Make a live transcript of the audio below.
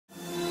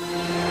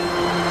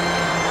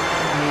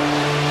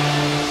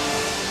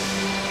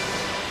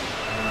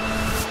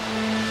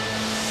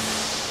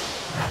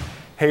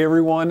Hey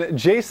everyone,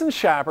 Jason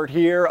Shepard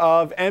here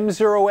of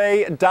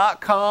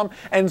MzeroA.com,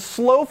 and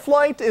slow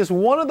flight is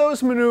one of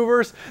those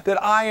maneuvers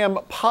that I am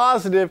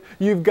positive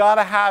you've got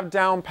to have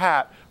down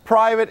pat.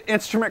 Private,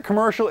 instrument,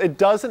 commercial, it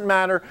doesn't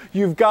matter.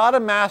 You've got to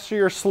master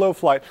your slow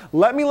flight.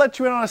 Let me let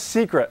you in on a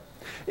secret.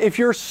 If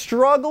you're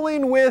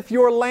struggling with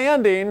your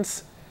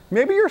landings,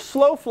 maybe your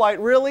slow flight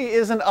really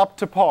isn't up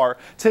to par.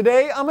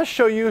 Today I'm going to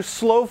show you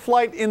slow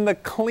flight in the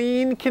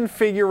clean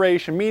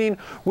configuration, meaning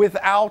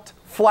without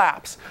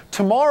flaps.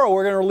 Tomorrow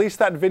we're going to release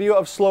that video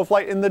of slow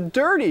flight in the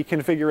dirty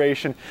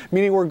configuration,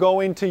 meaning we're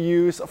going to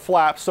use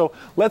flaps. So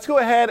let's go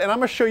ahead and I'm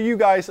going to show you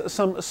guys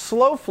some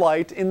slow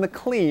flight in the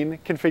clean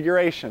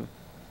configuration.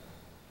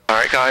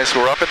 Alright guys,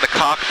 we're up in the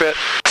cockpit.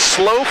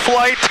 Slow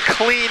flight,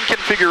 clean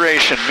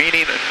configuration,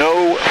 meaning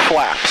no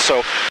flaps.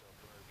 So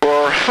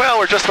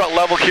we're just about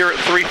level here at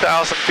 3,000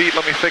 feet.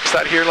 Let me fix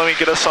that here. Let me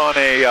get us on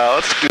a,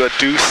 let's do a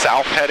due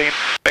south heading,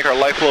 make our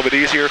life a little bit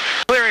easier.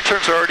 Clearing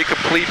turns are already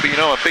complete, but you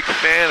know, I'm a big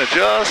fan of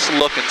just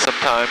looking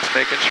sometimes,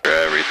 making sure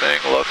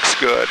everything looks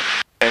good.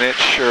 And it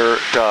sure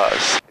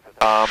does.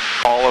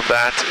 All of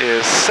that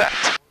is set.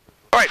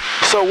 Alright,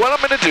 so what I'm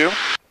going to do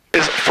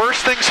is,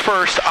 first things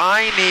first,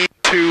 I need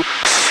to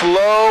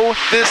slow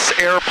this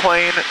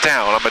airplane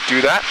down. I'm going to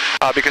do that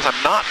because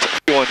I'm not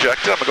fuel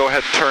injected. I'm going to go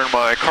ahead and turn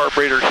my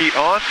carburetor heat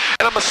on,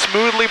 and I'm going to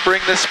smoothly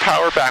bring this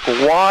power back.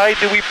 Why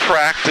do we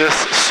practice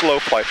slow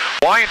flight?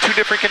 Why in two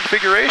different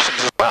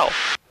configurations as well?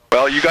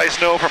 Well, you guys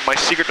know from my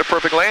Secret to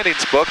Perfect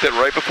Landings book that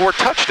right before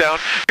touchdown,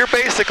 you're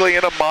basically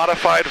in a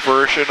modified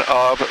version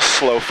of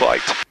slow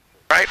flight,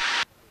 right?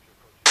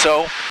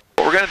 So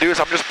what we're going to do is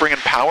I'm just bringing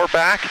power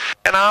back,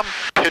 and I'm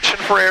pitching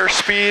for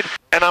airspeed,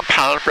 and I'm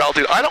pounding for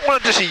altitude. I don't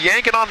want to just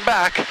yank it on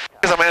back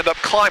because I'm going to end up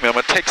climbing. I'm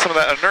going to take some of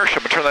that inertia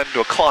and turn that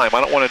into a climb.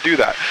 I don't want to do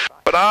that.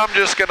 But I'm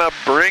just going to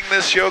bring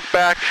this yoke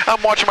back.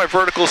 I'm watching my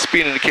vertical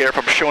speed indicator. If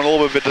I'm showing a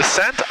little bit of a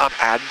descent, I'm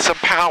adding some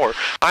power.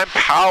 I'm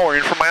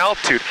powering for my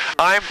altitude.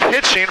 I'm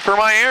pitching for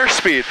my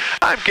airspeed.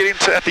 I'm getting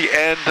to at the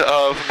end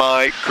of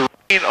my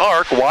green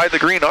arc. Why the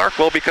green arc?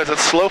 Well, because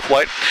it's slow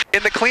flight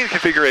in the clean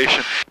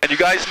configuration. And you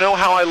guys know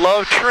how I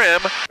love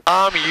trim.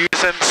 I'm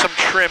using some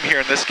trim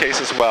here in this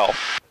case as well.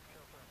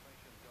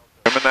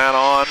 Trimming that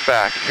on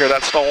back. Hear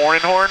that stall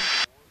warning horn?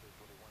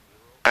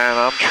 And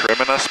I'm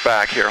trimming us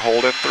back here,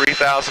 holding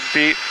 3,000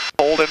 feet,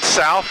 holding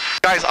south.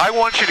 Guys, I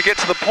want you to get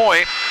to the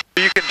point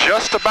where you can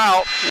just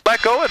about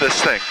let go of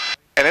this thing.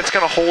 And it's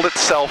going to hold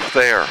itself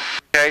there.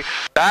 Okay?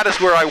 That is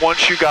where I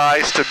want you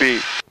guys to be.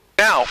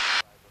 Now,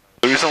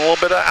 losing a little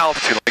bit of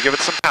altitude. Let me give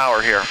it some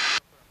power here.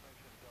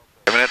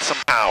 Giving it some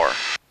power.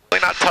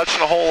 Really not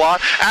touching a whole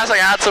lot. As I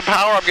add some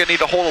power, I'm going to need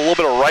to hold a little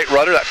bit of right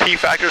rudder. That P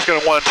factor is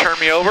going to want to turn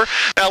me over.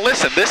 Now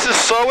listen, this is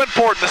so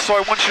important. This is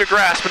what I want you to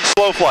grasp in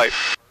slow flight.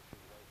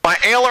 My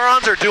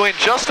ailerons are doing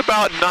just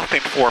about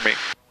nothing for me.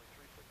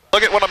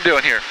 Look at what I'm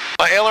doing here.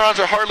 My ailerons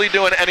are hardly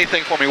doing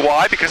anything for me.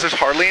 Why? Because there's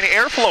hardly any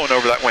air flowing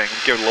over that wing.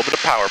 Give it a little bit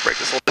of power break.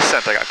 This little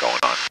descent I got going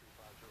on.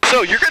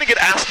 So you're going to get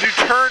asked to do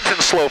turns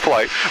in slow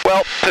flight.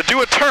 Well, to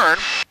do a turn,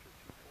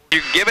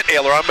 you can give it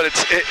aileron, but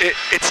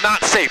it's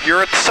not safe.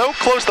 You're so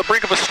close to the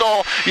brink of a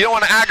stall, you don't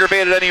want to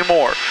aggravate it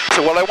anymore.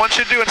 So what I want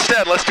you to do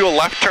instead, let's do a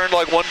left turn to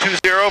like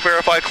 120,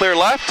 verify clear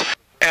left,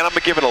 and I'm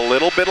going to give it a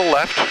little bit of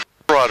left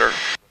rudder.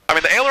 I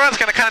mean, the aileron's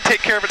going to kind of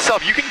take care of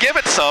itself. You can give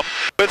it some,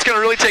 but it's going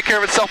to really take care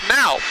of itself.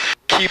 Now,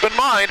 keep in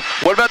mind,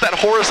 what about that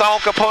horizontal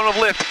component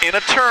of lift? In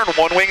a turn,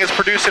 one wing is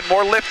producing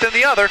more lift than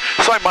the other,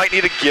 so I might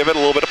need to give it a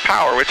little bit of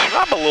power, which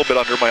I'm a little bit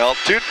under my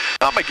altitude.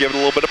 I'm going to give it a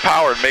little bit of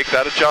power and make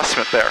that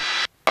adjustment there.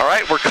 All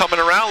right, we're coming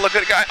around. Look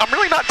at it, guys. I'm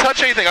really not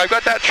touching anything. I've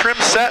got that trim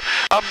set.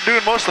 I'm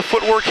doing most of the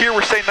footwork here.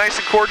 We're staying nice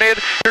and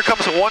coordinated. Here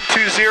comes a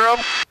 120.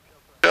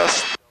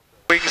 Just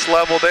wings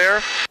level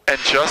there, and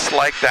just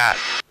like that.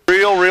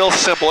 Real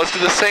simple. Let's do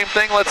the same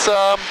thing. Let's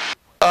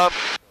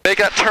make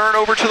that turn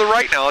over to the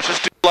right now. Let's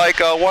just do like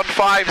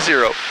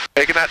 150.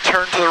 Making that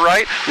turn to the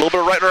right, a little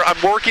bit of right.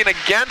 I'm working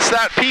against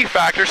that P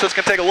factor, so it's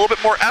going to take a little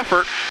bit more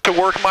effort to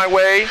work my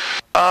way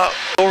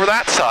over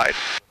that side.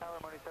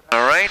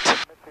 All right.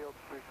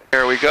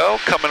 Here we go.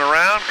 Coming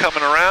around,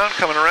 coming around,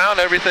 coming around.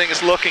 Everything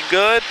is looking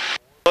good.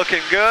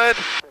 Looking good.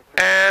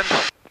 And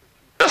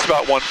just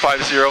about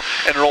 150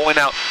 and rolling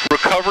out.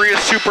 Recovery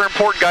is super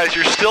important, guys.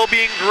 You're still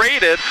being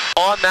graded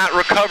on that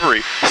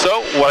recovery.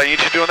 So what I need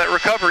you to do on that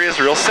recovery is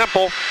real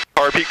simple.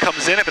 RP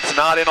comes in if it's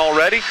not in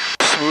already.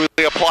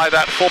 Smoothly apply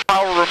that full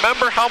power.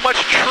 Remember how much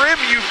trim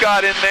you've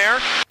got in there.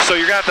 So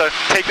you're going to have to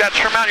take that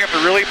trim out. You have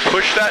to really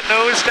push that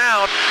nose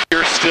down.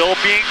 You're still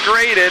being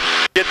graded.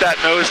 Get that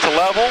nose to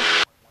level.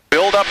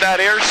 Build up that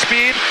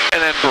airspeed.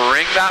 And then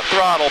bring that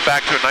throttle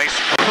back to a nice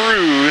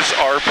cruise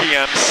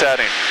RPM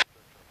setting.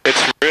 It's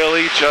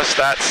really just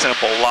that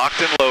simple.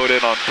 Locked and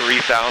loaded on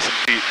 3,000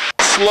 feet.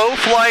 Slow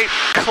flight,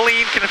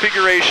 clean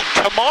configuration.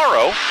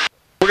 Tomorrow,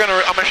 I'm going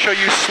to show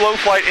you slow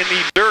flight in the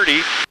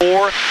dirty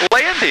or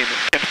landing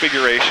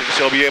configuration.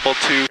 So you'll be able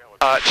to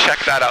check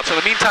that out. So in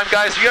the meantime,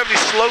 guys, if you have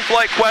any slow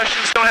flight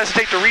questions, don't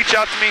hesitate to reach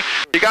out to me.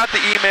 You got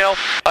the email.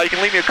 You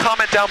can leave me a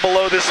comment down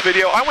below this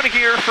video. I want to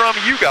hear from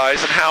you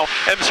guys and how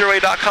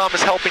MzeroA.com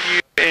is helping you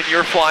in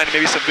your flying, and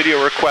maybe some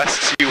video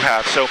requests you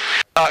have. So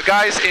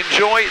guys,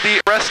 enjoy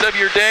the rest of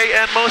your day,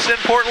 and most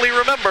importantly,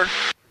 remember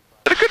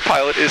that a good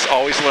pilot is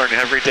always learning.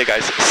 Have a great day,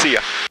 guys. See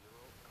ya.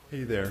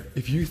 Hey there,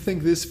 if you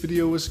think this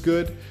video was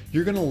good,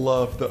 you're going to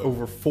love the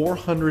over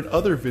 400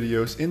 other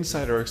videos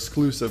inside our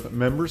exclusive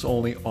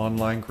members-only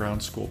online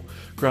ground school.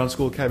 Ground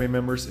School Academy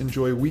members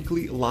enjoy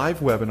weekly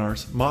live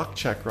webinars, mock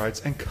check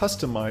rides, and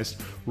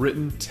customized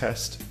written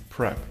test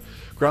prep.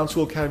 Ground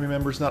School Academy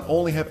members not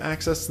only have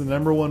access to the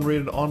 #1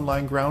 rated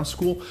online ground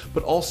school,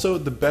 but also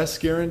the best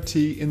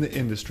guarantee in the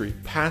industry.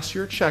 Pass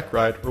your check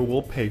ride or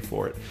we'll pay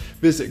for it.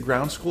 Visit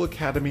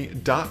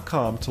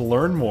groundschoolacademy.com to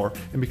learn more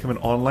and become an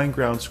online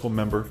ground school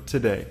member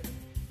today.